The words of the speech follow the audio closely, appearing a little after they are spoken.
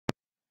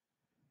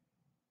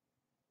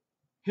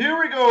Here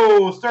we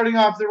go. Starting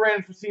off the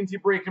Randoms for C&C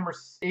break number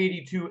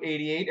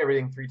 8288.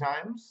 Everything 3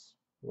 times.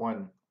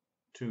 1,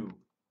 2,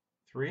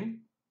 3.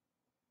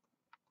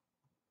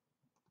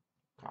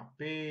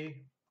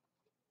 Copy.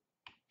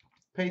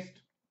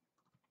 Paste.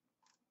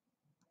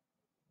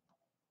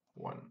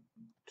 1,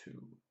 2,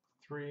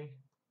 3.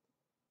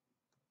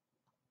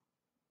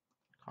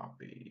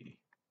 Copy.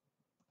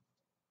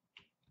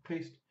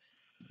 Paste.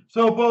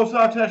 So Bo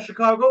Sox has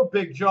Chicago,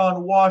 Big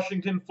John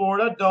Washington,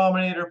 Florida,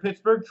 Dominator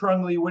Pittsburgh,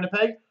 Trungley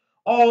Winnipeg,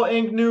 All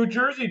Ink New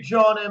Jersey,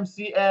 John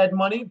MC Add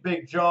Money,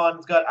 Big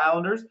John's got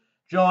Islanders,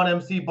 John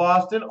MC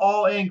Boston,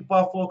 All Ink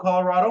Buffalo,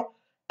 Colorado,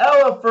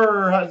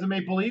 Elifer has the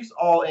Maple Leafs,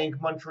 All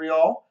Ink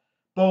Montreal,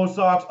 Bo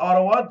Sox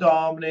Ottawa,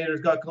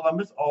 Dominator's got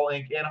Columbus, All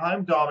Ink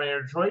Anaheim,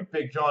 Dominator Detroit,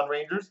 Big John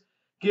Rangers,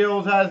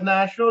 Gills has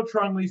Nashville,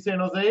 Trungley San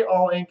Jose,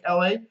 All Ink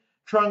LA,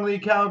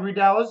 Trungley Calgary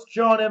Dallas,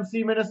 John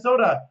MC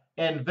Minnesota,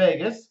 and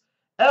Vegas.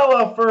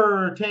 Ella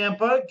for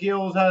Tampa.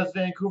 Gills has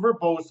Vancouver.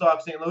 Bo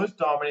Sox St. Louis.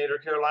 Dominator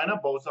Carolina.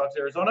 Bo Sox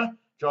Arizona.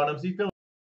 John MC Philly.